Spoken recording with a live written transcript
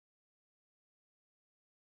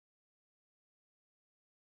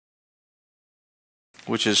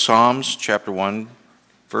which is Psalms chapter 1,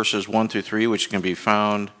 verses 1 through 3, which can be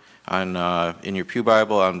found on in your Pew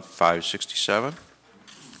Bible on 567.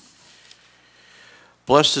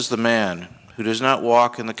 Blessed is the man who does not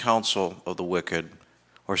walk in the counsel of the wicked,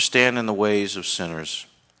 or stand in the ways of sinners,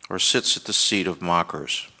 or sits at the seat of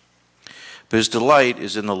mockers. But his delight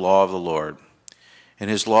is in the law of the Lord. In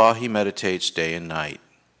his law he meditates day and night.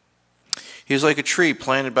 He is like a tree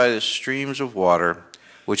planted by the streams of water,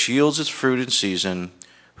 which yields its fruit in season,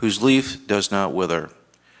 whose leaf does not wither.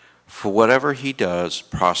 For whatever he does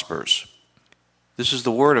prospers. This is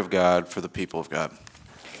the word of God for the people of God.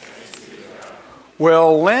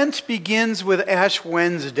 Well, Lent begins with Ash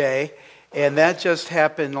Wednesday, and that just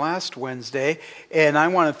happened last Wednesday. And I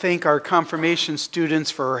want to thank our confirmation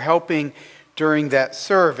students for helping during that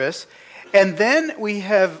service. And then we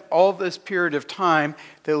have all this period of time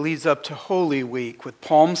that leads up to Holy Week with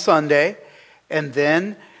Palm Sunday, and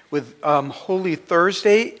then with Holy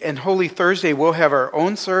Thursday. And Holy Thursday we'll have our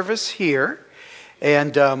own service here,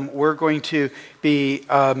 and we're going to be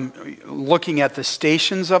looking at the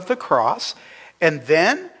Stations of the Cross. And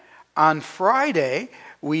then on Friday,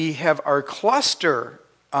 we have our cluster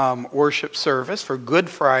worship service for Good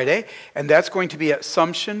Friday, and that's going to be at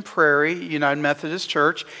Assumption Prairie United Methodist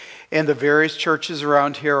Church, and the various churches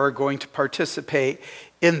around here are going to participate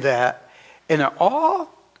in that. And it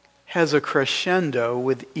all has a crescendo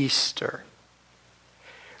with Easter,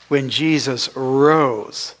 when Jesus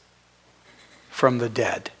rose from the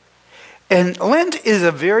dead. And Lent is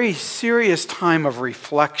a very serious time of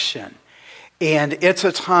reflection. And it's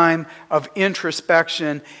a time of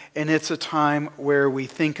introspection, and it's a time where we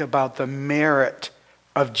think about the merit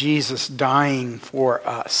of Jesus dying for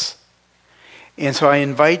us. And so I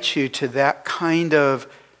invite you to that kind of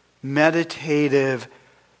meditative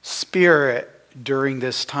spirit during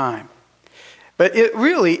this time. But it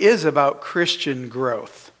really is about Christian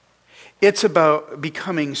growth. It's about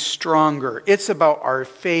becoming stronger. It's about our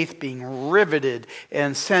faith being riveted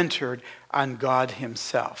and centered on God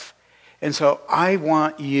Himself. And so I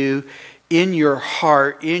want you, in your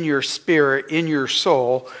heart, in your spirit, in your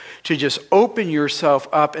soul, to just open yourself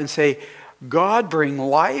up and say, God, bring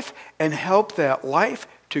life and help that life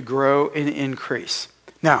to grow and increase.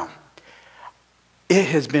 Now, it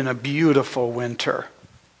has been a beautiful winter.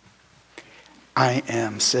 I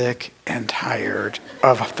am sick and tired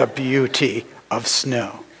of the beauty of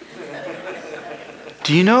snow.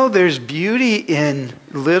 Do you know there's beauty in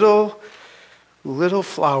little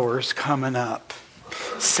flowers coming up,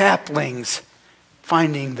 saplings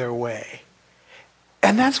finding their way?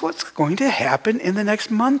 And that's what's going to happen in the next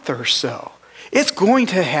month or so. It's going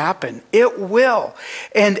to happen. It will.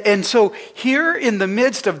 And so here in the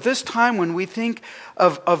midst of this time when we think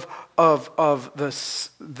of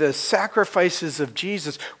the sacrifices of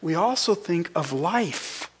Jesus, we also think of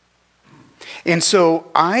life. And so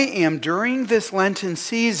I am, during this Lenten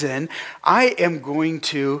season, I am going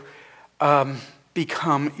to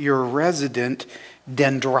become your resident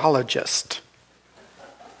dendrologist.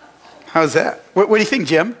 How's that? What do you think,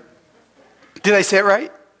 Jim? Did I say it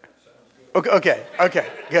right? Okay,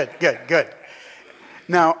 good.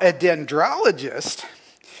 Now, a dendrologist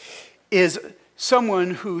is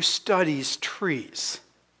someone who studies trees.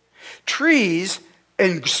 Trees,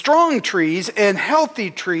 and strong trees, and healthy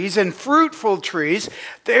trees, and fruitful trees,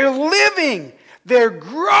 they're living, they're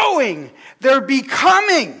growing, they're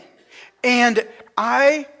becoming. And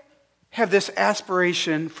I have this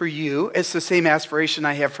aspiration for you. It's the same aspiration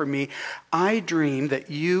I have for me. I dream that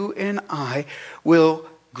you and I will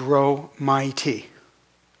grow mighty.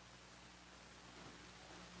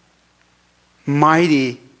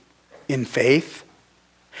 Mighty in faith,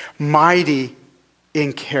 mighty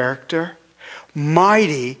in character,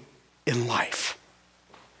 mighty in life.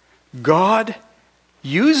 God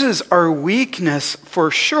uses our weakness for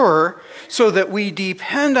sure so that we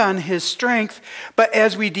depend on His strength, but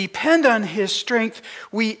as we depend on His strength,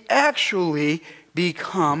 we actually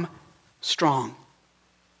become strong.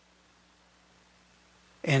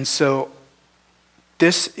 And so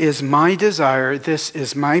this is my desire, this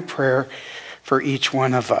is my prayer for each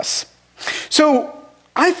one of us. So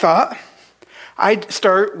I thought I'd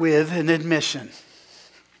start with an admission.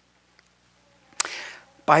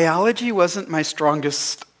 Biology wasn't my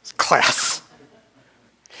strongest class,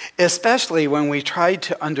 especially when we tried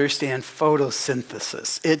to understand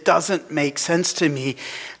photosynthesis. It doesn't make sense to me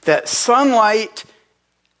that sunlight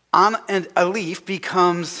on a leaf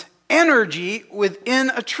becomes energy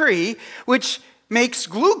within a tree, which makes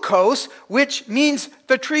glucose, which means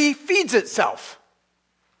the tree feeds itself.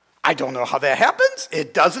 I don't know how that happens.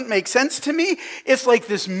 It doesn't make sense to me. It's like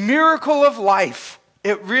this miracle of life.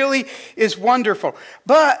 It really is wonderful.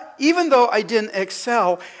 But even though I didn't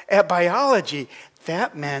excel at biology,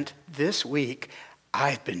 that meant this week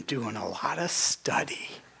I've been doing a lot of study.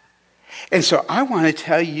 And so I want to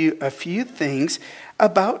tell you a few things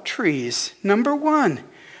about trees. Number one,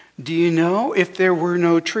 do you know if there were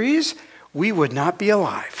no trees, we would not be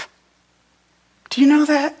alive? Do you know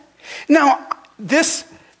that? Now, this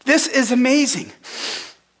is amazing.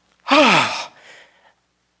 I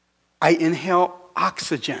inhale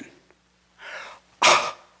oxygen.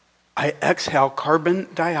 I exhale carbon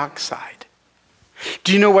dioxide.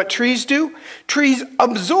 Do you know what trees do? Trees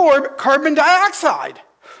absorb carbon dioxide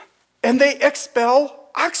and they expel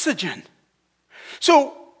oxygen.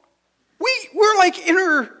 So we're like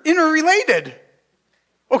interrelated.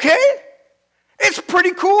 Okay? It's a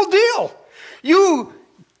pretty cool deal. You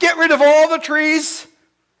get rid of all the trees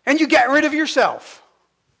and you get rid of yourself.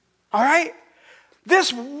 All right?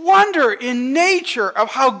 This wonder in nature of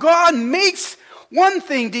how God makes one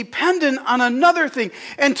thing dependent on another thing,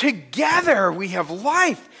 and together we have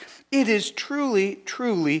life. It is truly,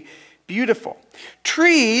 truly beautiful.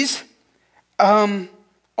 Trees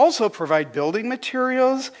also provide building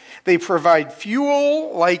materials. They provide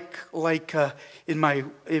fuel, like in my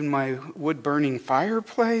wood-burning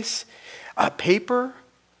fireplace. Paper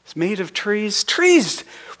is made of trees. Trees,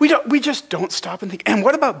 we just don't stop and think. And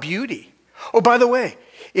what about beauty? Oh, by the way,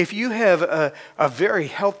 if you have a very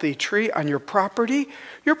healthy tree on your property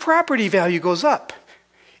value goes up.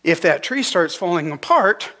 If that tree starts falling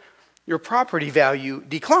apart, your property value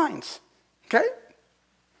declines. Okay?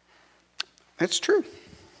 That's true.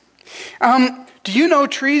 Do you know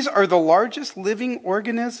trees are the largest living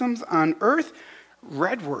organisms on Earth?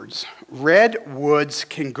 Redwoods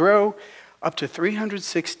can grow up to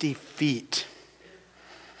 360 feet.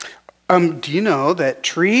 Do you know that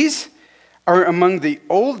trees are among the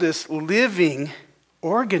oldest living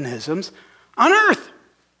organisms on Earth?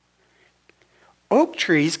 Oak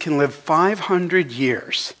trees can live 500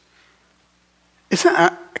 years.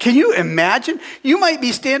 Can you imagine? You might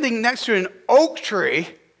be standing next to an oak tree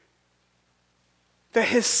that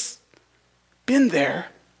has been there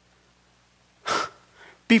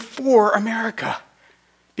before America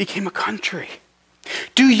became a country.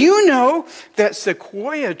 Do you know that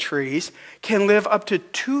sequoia trees can live up to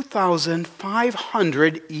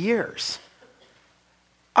 2,500 years?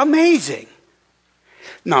 Amazing.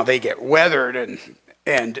 Now they get weathered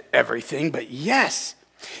and everything, but yes.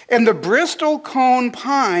 And the Bristol cone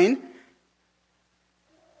pine,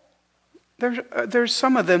 there's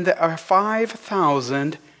some of them that are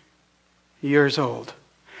 5,000 years old.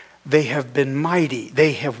 They have been mighty.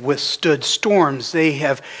 They have withstood storms. They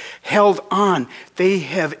have held on. They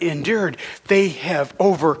have endured. They have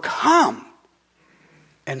overcome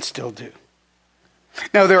and still do.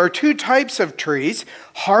 Now, there are two types of trees,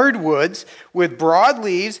 hardwoods with broad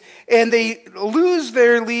leaves, and they lose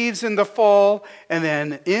their leaves in the fall, and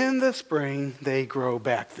then in the spring, they grow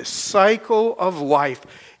back. The cycle of life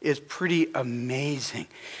is pretty amazing.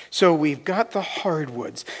 So we've got the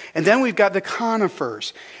hardwoods, and then we've got the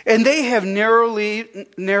conifers, and they have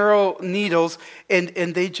narrow needles, and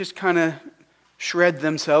they just kind of shred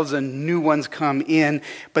themselves, and new ones come in,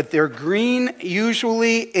 but they're green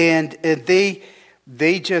usually, and they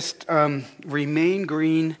just remain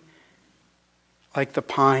green like the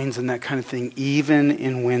pines and that kind of thing, even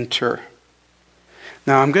in winter.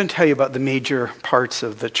 Now, I'm going to tell you about the major parts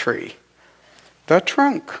of the tree. The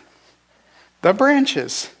trunk, the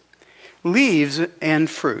branches, leaves, and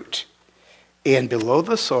fruit. And below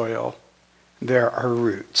the soil, there are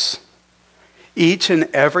roots. Each and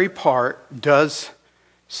every part does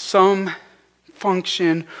some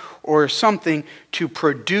function or something to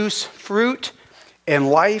produce fruit and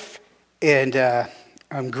life and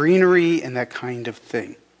greenery and that kind of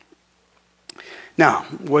thing. Now,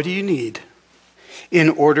 what do you need in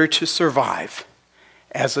order to survive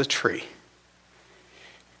as a tree?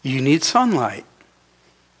 You need sunlight.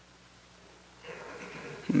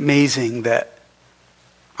 Amazing that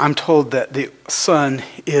I'm told that the sun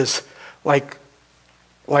is like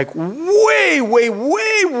way, way,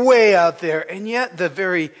 way, way out there, and yet the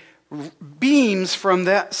very beams from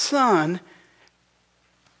that sun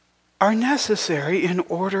are necessary in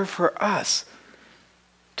order for us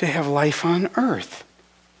to have life on earth.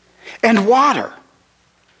 And water,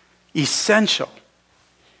 essential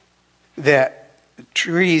that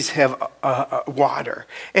trees have water.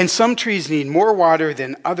 And some trees need more water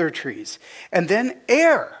than other trees. And then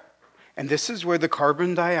air. And this is where the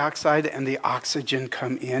carbon dioxide and the oxygen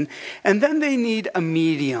come in. And then they need a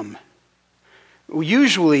medium.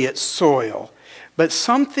 Usually it's soil. But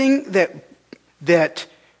something that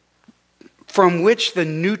from which the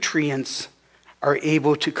nutrients are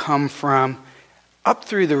able to come from up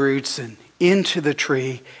through the roots and into the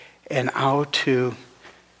tree and out to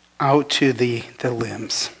the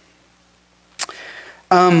limbs.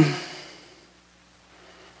 Have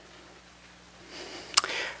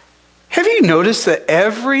you noticed that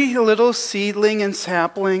every little seedling and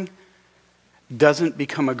sapling doesn't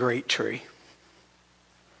become a great tree?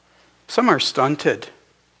 Some are stunted,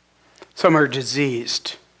 some are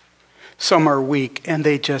diseased, some are weak, and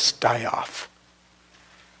they just die off.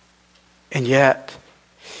 And yet,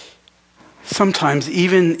 sometimes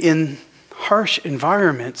even in harsh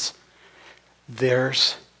environments,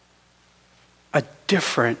 there's a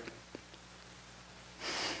different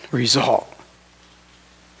result.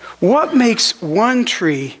 What makes one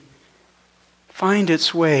tree find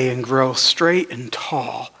its way and grow straight and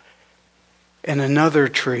tall, and another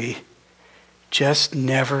tree just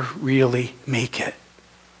never really make it?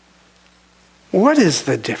 What is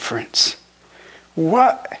the difference?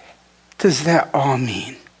 What does that all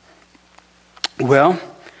mean? Well,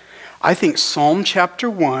 I think Psalm chapter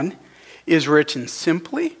 1 is written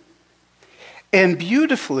simply and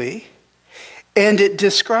beautifully, and it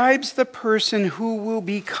describes the person who will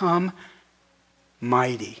become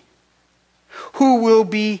mighty, who will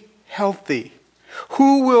be healthy,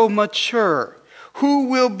 who will mature, who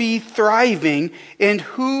will be thriving, and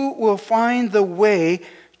who will find the way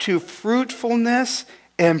to fruitfulness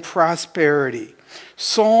and prosperity.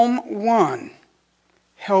 Psalm 1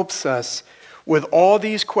 helps us with all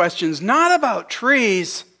these questions, not about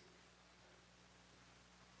trees,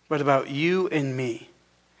 but about you and me.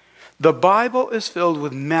 The Bible is filled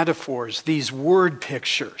with metaphors, these word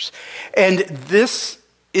pictures. And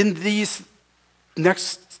in these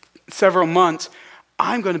next several months,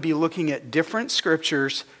 I'm going to be looking at different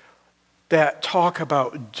scriptures that talk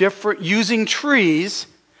about using trees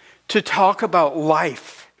to talk about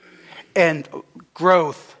life and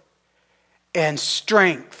growth and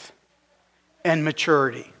strength and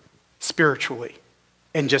maturity spiritually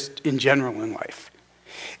and just in general in life.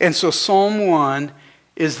 And so Psalm 1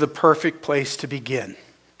 is the perfect place to begin.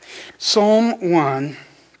 Psalm 1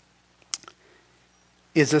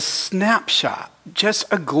 is a snapshot, just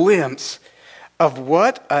a glimpse of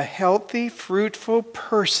what a healthy, fruitful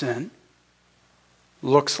person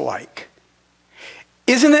looks like.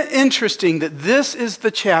 Isn't it interesting that this is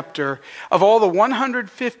the chapter of all the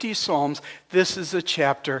 150 Psalms, this is a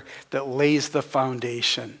chapter that lays the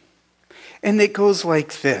foundation. And it goes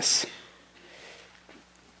like this.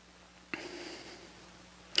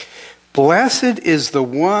 Blessed is the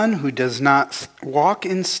one who does not walk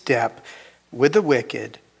in step with the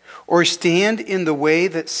wicked, or stand in the way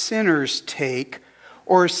that sinners take,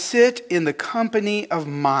 or sit in the company of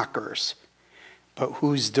mockers, but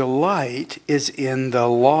whose delight is in the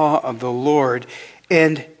law of the Lord,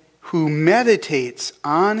 and who meditates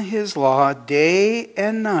on his law day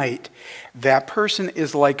and night. That person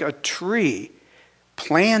is like a tree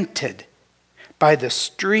planted by the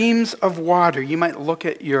streams of water. You might look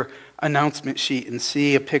at your announcement sheet and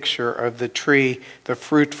see a picture of the tree, the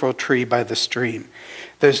fruitful tree by the stream.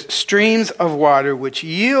 The streams of water which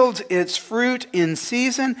yields its fruit in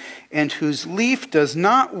season and whose leaf does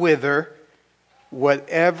not wither.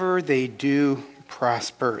 Whatever they do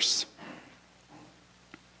prospers.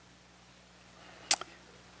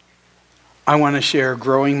 I want to share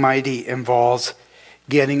growing mighty involves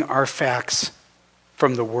getting our facts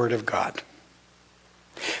from the Word of God.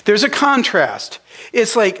 There's a contrast.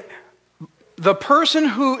 It's like the person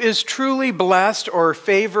who is truly blessed or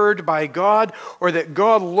favored by God, or that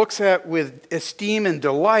God looks at with esteem and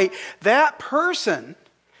delight, that person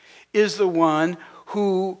is the one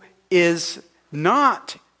who is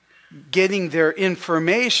not getting their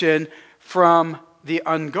information from the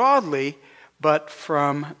ungodly, but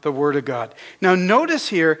from the Word of God. Now notice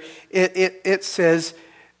here, it says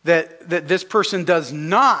that this person does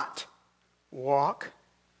not walk,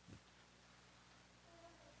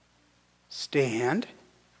 stand,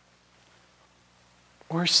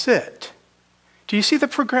 or sit. Do you see the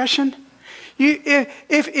progression?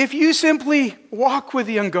 If you simply walk with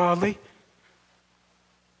the ungodly,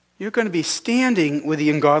 you're going to be standing with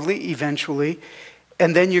the ungodly eventually,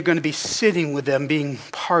 and then you're going to be sitting with them, being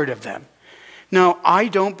part of them. Now, I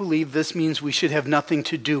don't believe this means we should have nothing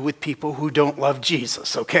to do with people who don't love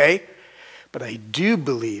Jesus, okay? But I do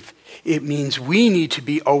believe it means we need to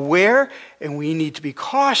be aware and we need to be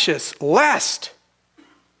cautious lest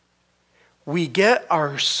we get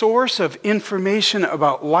our source of information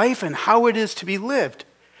about life and how it is to be lived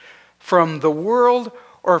from the world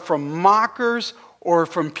or from mockers or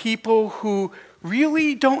from people who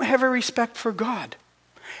really don't have a respect for God.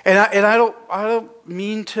 And I don't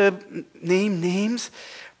mean to name names,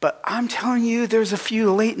 but I'm telling you, there's a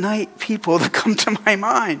few late night people that come to my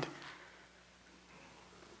mind.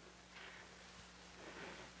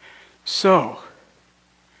 So,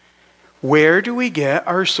 where do we get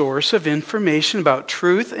our source of information about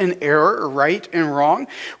truth and error, right and wrong?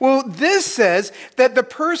 Well, this says that the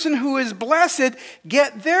person who is blessed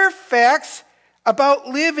get their facts about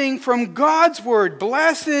living from God's word.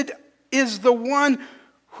 Blessed is the one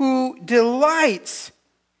who delights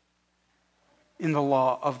in the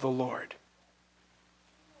law of the Lord.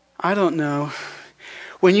 I don't know.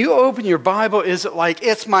 When you open your Bible, is it like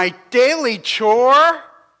it's my daily chore?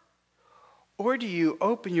 Or do you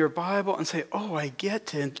open your Bible and say, oh, I get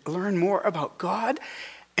to learn more about God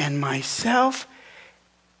and myself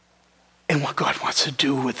and what God wants to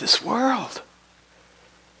do with this world?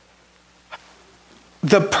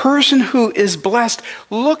 The person who is blessed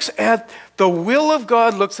looks at the will of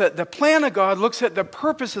God, looks at the plan of God, looks at the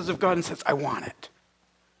purposes of God and says, I want it.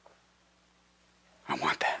 I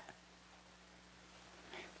want that.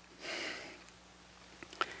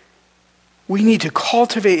 We need to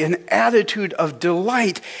cultivate an attitude of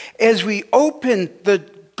delight as we open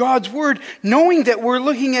God's word, knowing that we're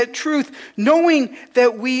looking at truth, knowing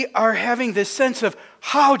that we are having this sense of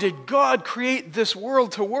how did God create this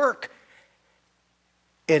world to work?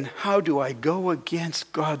 And how do I go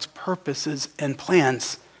against God's purposes and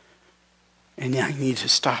plans? And I need to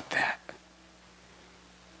stop that.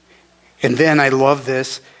 And then I love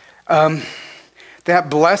this. That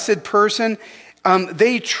blessed person,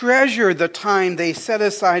 they treasure the time they set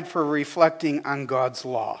aside for reflecting on God's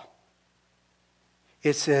law.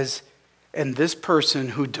 It says, and this person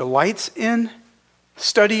who delights in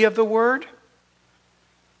study of the word,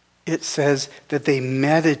 it says that they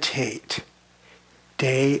meditate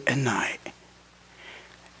day and night.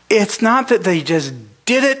 It's not that they just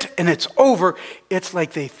did it and it's over. It's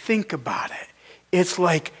like they think about it. It's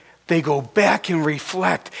like they go back and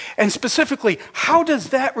reflect. And specifically, how does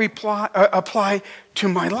that apply to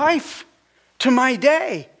my life, to my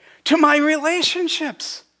day, to my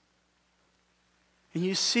relationships? And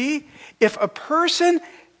you see, if a person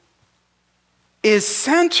is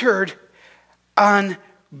centered on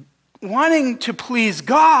wanting to please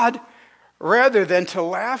God rather than to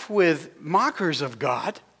laugh with mockers of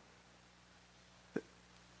God,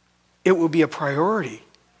 it will be a priority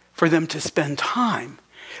for them to spend time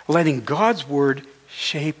letting God's word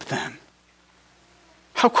shape them.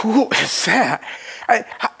 How cool is that?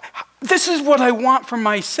 This is what I want for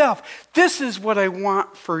myself. This is what I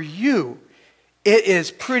want for you. It is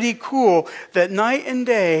pretty cool that night and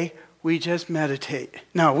day we just meditate.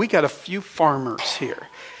 Now, we got a few farmers here.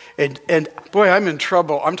 And boy, I'm in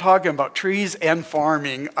trouble. I'm talking about trees and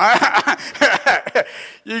farming.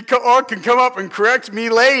 You all can come up and correct me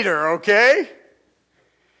later, okay?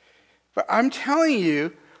 But I'm telling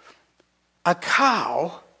you, a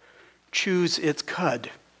cow chews its cud,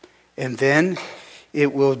 and then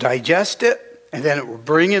it will digest it, and then it will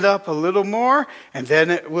bring it up a little more, and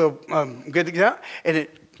then it will get it out. And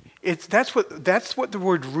that's what the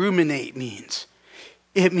word ruminate means.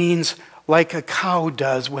 It means like a cow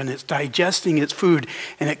does when it's digesting its food,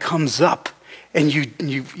 and it comes up, and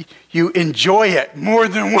you enjoy it more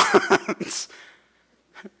than once.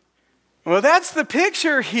 Well, that's the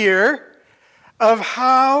picture here of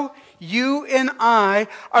how you and I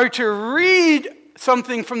are to read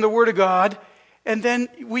something from the Word of God, and then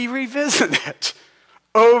we revisit it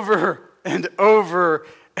over and over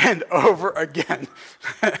and over again.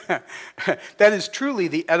 That is truly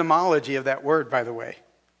the etymology of that word, by the way.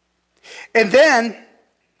 And then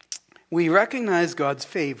we recognize God's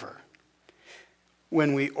favor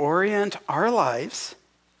when we orient our lives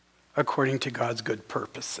according to God's good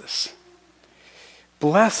purposes.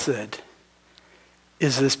 Blessed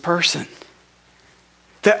is this person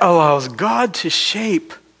that allows God to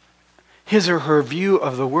shape his or her view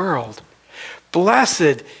of the world.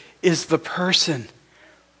 Blessed is the person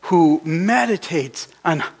who meditates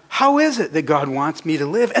on how is it that God wants me to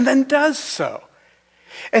live and then does so.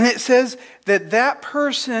 And it says that that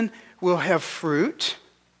person will have fruit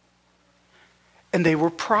and they will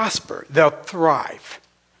prosper. They'll thrive.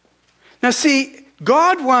 Now see,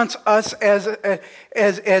 God wants us as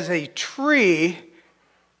a tree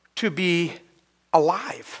to be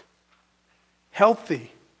alive,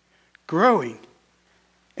 healthy, growing,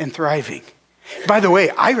 and thriving. By the way,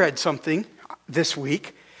 I read something this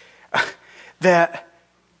week that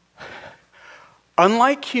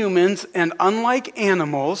unlike humans and unlike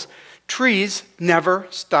animals, trees never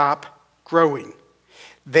stop growing.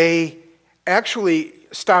 They actually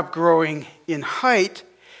stop growing in height,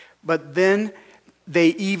 but then they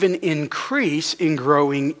even increase in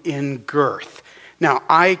growing in girth. Now,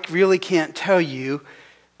 I really can't tell you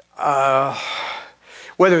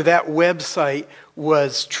whether that website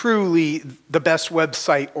was truly the best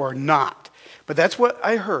website or not. But that's what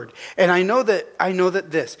I heard. And I know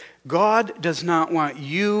that this, God does not want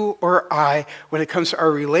you or I, when it comes to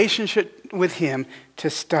our relationship with him, to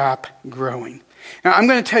stop growing. Now, I'm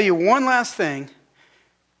going to tell you one last thing.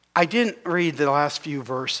 I didn't read the last few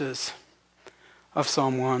verses of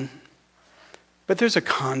Psalm 1, but there's a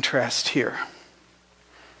contrast here.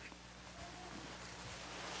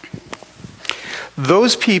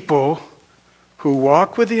 Those people who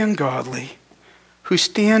walk with the ungodly, who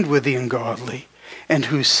stand with the ungodly, and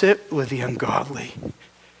who sit with the ungodly,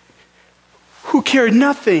 who care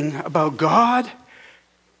nothing about God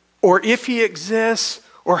or if he exists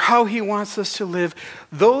or how he wants us to live,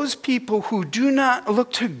 those people who do not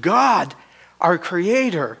look to God, our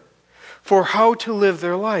Creator, for how to live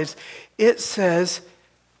their lives, it says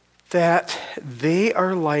that they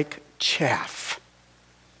are like chaff.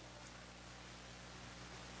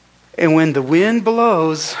 And when the wind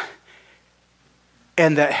blows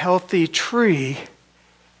and that healthy tree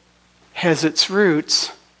has its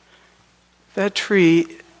roots, that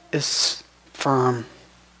tree is firm.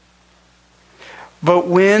 But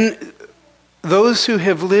when those who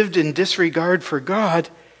have lived in disregard for God,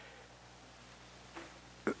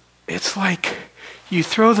 it's like you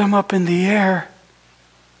throw them up in the air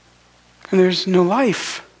and there's no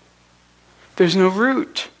life. There's no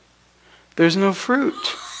root. There's no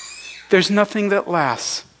fruit. There's nothing that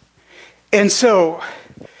lasts. And so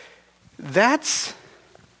that's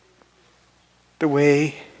the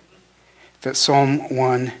way that Psalm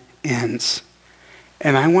 1 ends.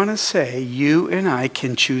 And I want to say you and I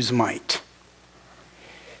can choose might.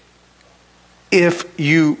 If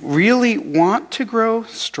you really want to grow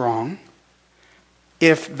strong,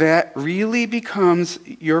 if that really becomes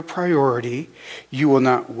your priority, you will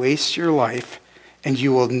not waste your life and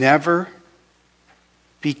you will never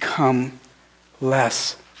become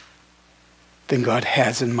less than God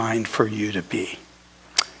has in mind for you to be.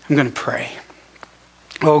 I'm going to pray.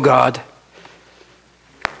 Oh God,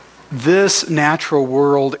 this natural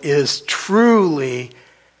world is truly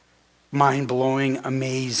mind-blowing,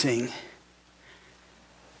 amazing.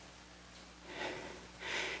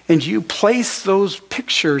 And you place those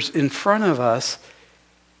pictures in front of us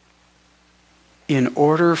in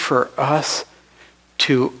order for us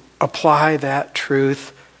to apply that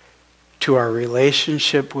truth to our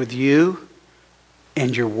relationship with you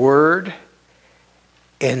and your word.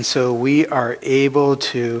 And so we are able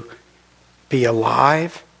to be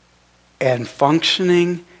alive and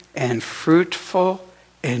functioning and fruitful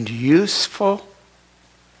and useful.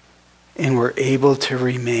 And we're able to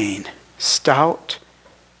remain stout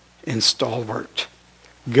and stalwart.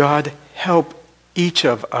 God, help each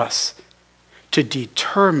of us to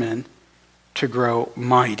determine to grow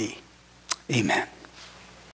mighty. Amen.